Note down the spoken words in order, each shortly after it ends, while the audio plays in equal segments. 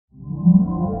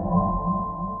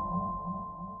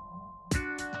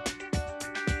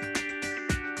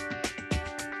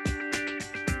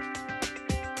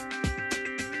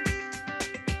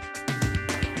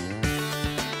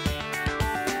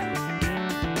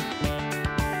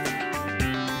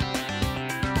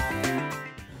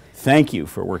Thank you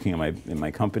for working in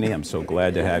my company. I'm so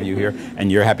glad to have you here.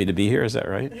 And you're happy to be here, is that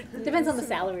right? Depends on the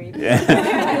salary.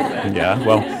 Yeah,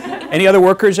 well, any other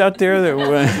workers out there?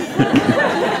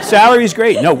 That salary's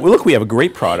great. No, look, we have a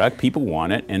great product. People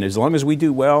want it. And as long as we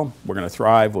do well, we're going to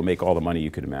thrive. We'll make all the money you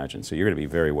could imagine. So you're going to be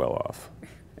very well off.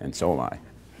 And so am I.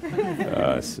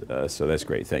 So that's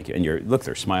great, thank you. And look,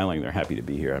 they're smiling, they're happy to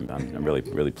be here. I'm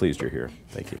really pleased you're here.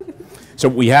 Thank you. So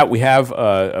we have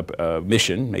a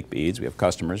mission, make beads. We have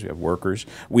customers, we have workers.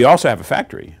 We also have a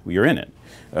factory. You're in it.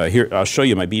 Here, I'll show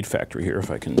you my bead factory here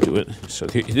if I can do it. So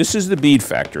this is the bead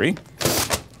factory,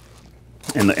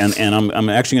 and I'm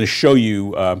actually going to show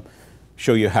you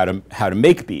how to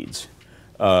make beads.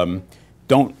 You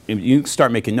can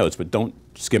start making notes, but don't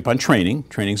skimp on training.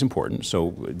 Training's important,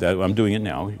 so I'm doing it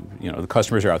now. You know, the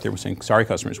customers are out there. We're saying, sorry,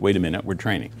 customers, wait a minute, we're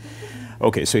training.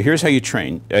 Okay, so here's how you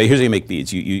train. Here's how you make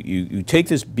beads. You take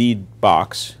this bead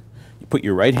box, you put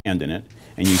your right hand in it,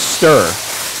 and you stir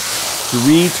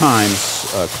 3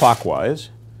 times clockwise,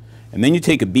 and then you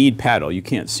take a bead paddle. You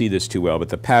can't see this too well, but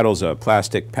the paddle's a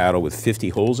plastic paddle with 50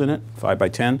 holes in it, 5 by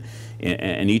 10,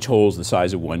 and each hole is the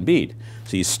size of 1 bead.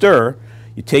 So you stir.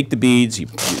 You take the beads,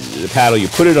 the paddle, you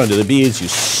put it under the beads, you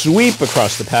sweep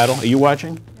across the paddle. Are you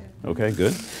watching? Okay,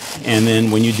 good. And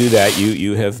then when you do that,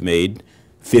 you have made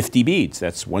 50 beads.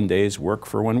 That's 1 day's work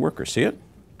for 1 worker. See it?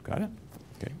 Got it?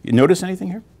 Okay. You notice anything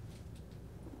here?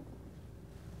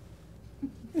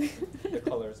 The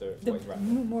colors are quite right.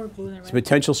 More blue than red. It's a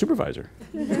potential supervisor.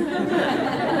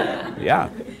 Yeah.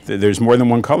 There's more than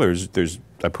one color.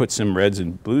 I put some reds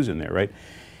and blues in there, right?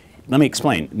 Let me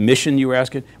explain. Mission, you were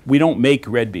asking? We don't make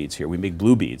red beads here. We make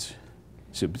blue beads.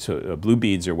 So blue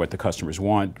beads are what the customers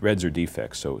want. Reds are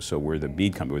defects. So we're the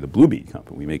bead company. We're the blue bead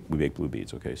company. We make blue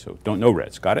beads. Okay. So no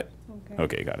reds. Got it? Okay.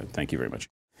 Okay. Got it. Thank you very much.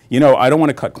 You know, I don't want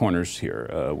to cut corners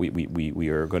here. We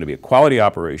are going to be a quality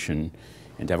operation,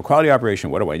 and to have a quality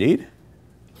operation, what do I need?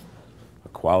 A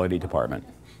quality department.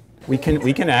 We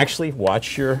can actually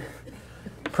watch your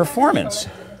performance,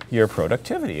 your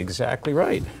productivity. Exactly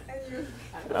right.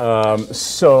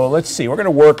 So let's see, we're going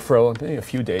to work for a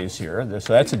few days here.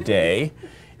 So that's a day.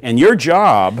 And your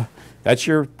job, that's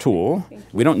your tool.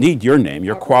 We don't need your name,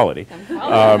 your quality. So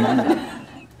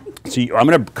I'm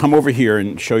going to come over here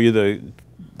and show you the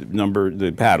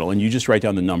paddle, and you just write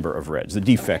down the number of reds, the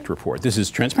defect report. This is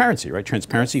transparency, right?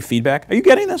 Transparency, feedback. Are you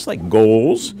getting this? Like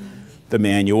goals, the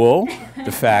manual,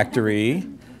 the factory,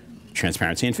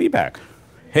 transparency and feedback.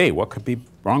 Hey, what could be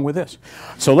wrong with this?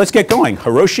 So let's get going.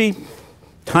 Hiroshi.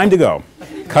 Time to go.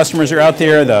 Customers are out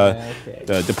there.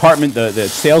 The department, the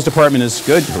sales department is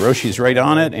good. Hiroshi's right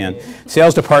on it, and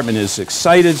sales department is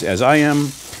excited, as I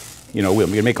am. You know, we're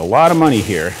going to make a lot of money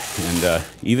here, and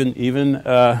even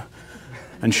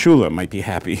Anshula might be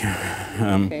happy.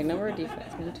 Okay, number of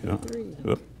defects. 1, 2, 3,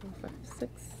 4, 5,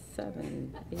 6,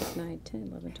 7, 8, 9, 10,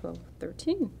 11, 12,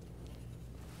 13.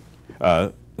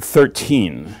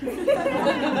 13.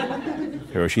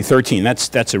 Hiroshi, 13.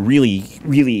 That's a really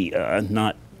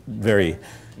not very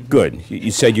good.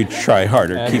 You said you'd try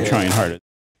harder. Keep trying harder.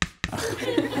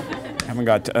 Haven't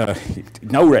got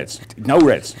no reds. No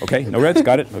reds. Okay, no reds.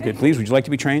 Got it. Okay, please. Would you like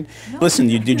to be trained? No. Listen,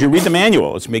 did you read the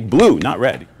manual? Let's make blue, not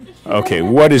red. Okay,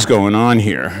 what is going on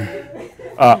here?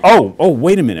 Oh,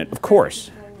 wait a minute. Of course,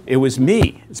 it was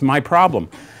me. It's my problem.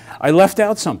 I left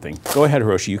out something. Go ahead,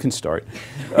 Hiroshi. You can start.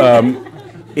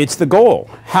 It's the goal.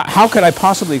 How could I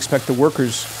possibly expect the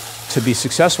workers to be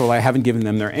successful? I haven't given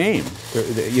them their aim,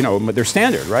 their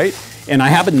standard, right? And I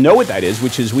happen to know what that is,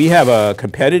 which is we have a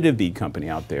competitive bead company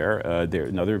out there. They're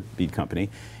another bead company,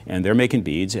 and they're making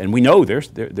beads, and we know their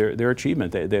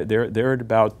achievement. They're at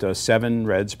about 7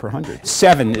 reds per 100.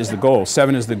 7 is the goal.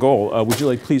 7 is the goal. Would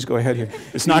you please go ahead here?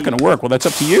 It's not going to work. Well, that's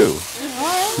up to you.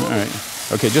 All right.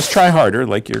 Okay, just try harder,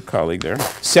 like your colleague there.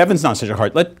 7's not such a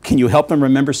hard. Can you help them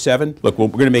remember 7? Look, we're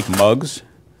going to make mugs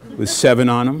with 7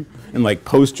 on them, and like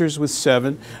posters with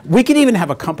 7. We could even have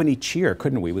a company cheer,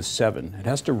 couldn't we, with 7? It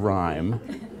has to rhyme.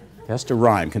 It has to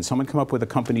rhyme. Can someone come up with a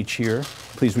company cheer?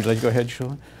 Please, would you like to go ahead,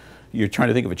 Sheila? You're trying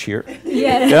to think of a cheer?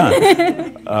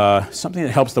 Yeah. Something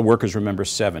that helps the workers remember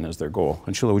 7 as their goal.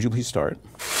 And Sheila, would you please start?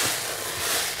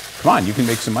 Come on, you can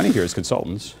make some money here as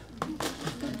consultants.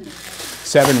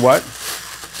 7 what?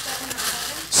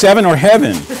 7 or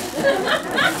heaven.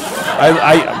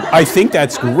 I think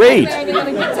that's great.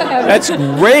 That's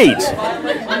great.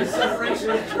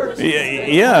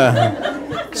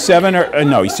 Yeah. 7 or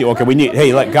no, you see, okay, we need,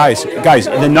 hey, guys,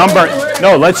 the number,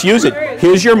 no, let's use it.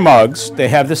 Here's your mugs. They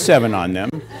have the 7 on them.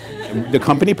 The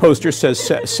company poster says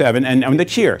 7, and I'm the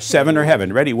cheer, 7 or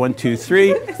heaven. Ready? 1, 2,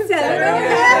 3. 7 or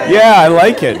heaven. Yeah, I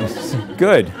like it.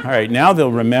 Good. All right, now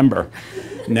they'll remember.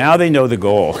 Now they know the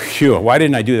goal. Phew, why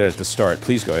didn't I do that at the start?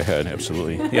 Please go ahead,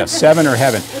 absolutely. Yeah, 7 or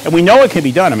heaven. And we know it can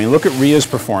be done. I mean, look at Ria's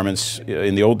performance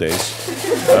in the old days.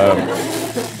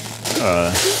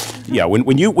 Yeah,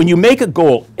 when you make a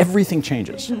goal, everything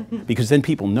changes. Because then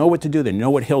people know what to do, they know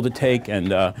what hill to take,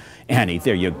 and Annie,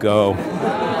 there you go.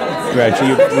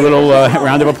 Congratulations. A little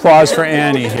round of applause for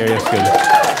Annie here. That's good.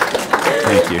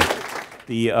 Thank you.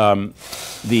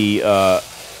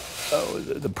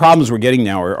 The problems we're getting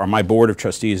now are my board of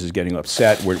trustees is getting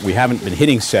upset. We haven't been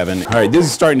hitting 7. All right, this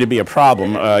is starting to be a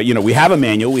problem. You know, we have a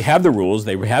manual, we have the rules,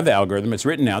 they have the algorithm, it's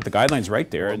written out, the guidelines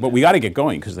right there, but we got to get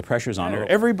going because the pressure's on it.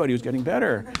 Everybody was getting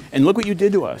better, and look what you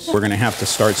did to us. We're going to have to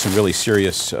start some really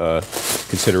serious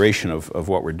consideration of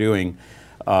what we're doing.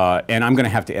 And I'm going to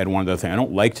have to add one other thing. I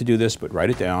don't like to do this, but write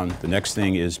it down. The next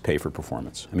thing is pay for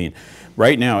performance. I mean,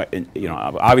 right now, you know,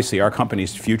 obviously our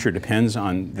company's future depends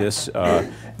on this.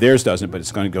 Theirs doesn't, but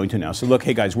it's going to now. So look,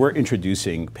 hey guys, we're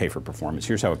introducing pay for performance.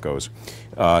 Here's how it goes.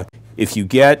 If you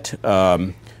get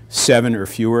 7 or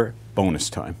fewer, bonus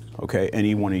time. Okay,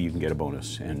 any one of you can get a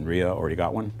bonus. And Ria already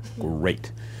got one.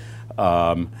 Great.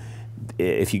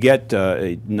 If you get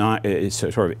it's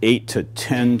sort of 8 to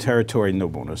 10 territory, no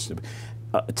bonus.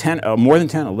 10, more than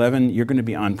 10, 11, you're going to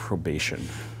be on probation.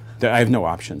 I have no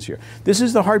options here. This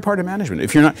is the hard part of management.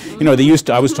 If you're not, you know,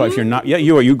 I was taught if you're not, yeah,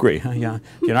 you agree, huh? Yeah.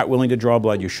 If you're not willing to draw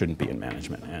blood, you shouldn't be in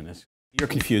management. And you're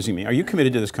confusing me. Are you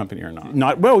committed to this company or not?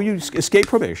 Not, well, you escaped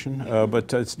probation,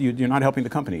 but you're not helping the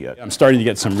company yet. I'm starting to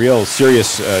get some real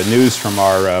serious news from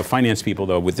our finance people,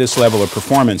 though. With this level of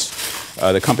performance,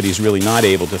 the company is really not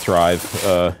able to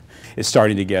thrive. It's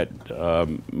starting to get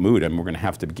mood, and we're going to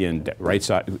have to begin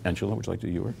right-sizing. Angela, would you like to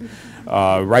do your work?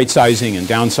 Right-sizing and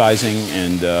downsizing,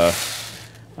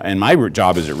 and my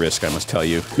job is at risk, I must tell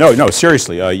you. No,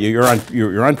 seriously,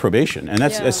 you're on probation, and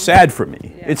that's sad for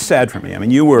me. Yeah. It's sad for me. I mean,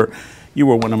 you were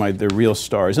one of the real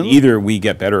stars, and either we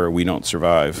get better or we don't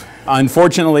survive.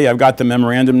 Unfortunately, I've got the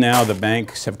memorandum now. The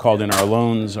banks have called in our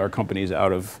loans. Our company's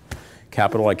out of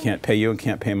capital. I can't pay you and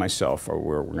can't pay myself, or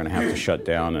we're going to have to shut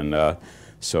down. And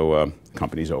so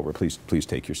company's over. Please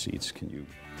take your seats. Can you?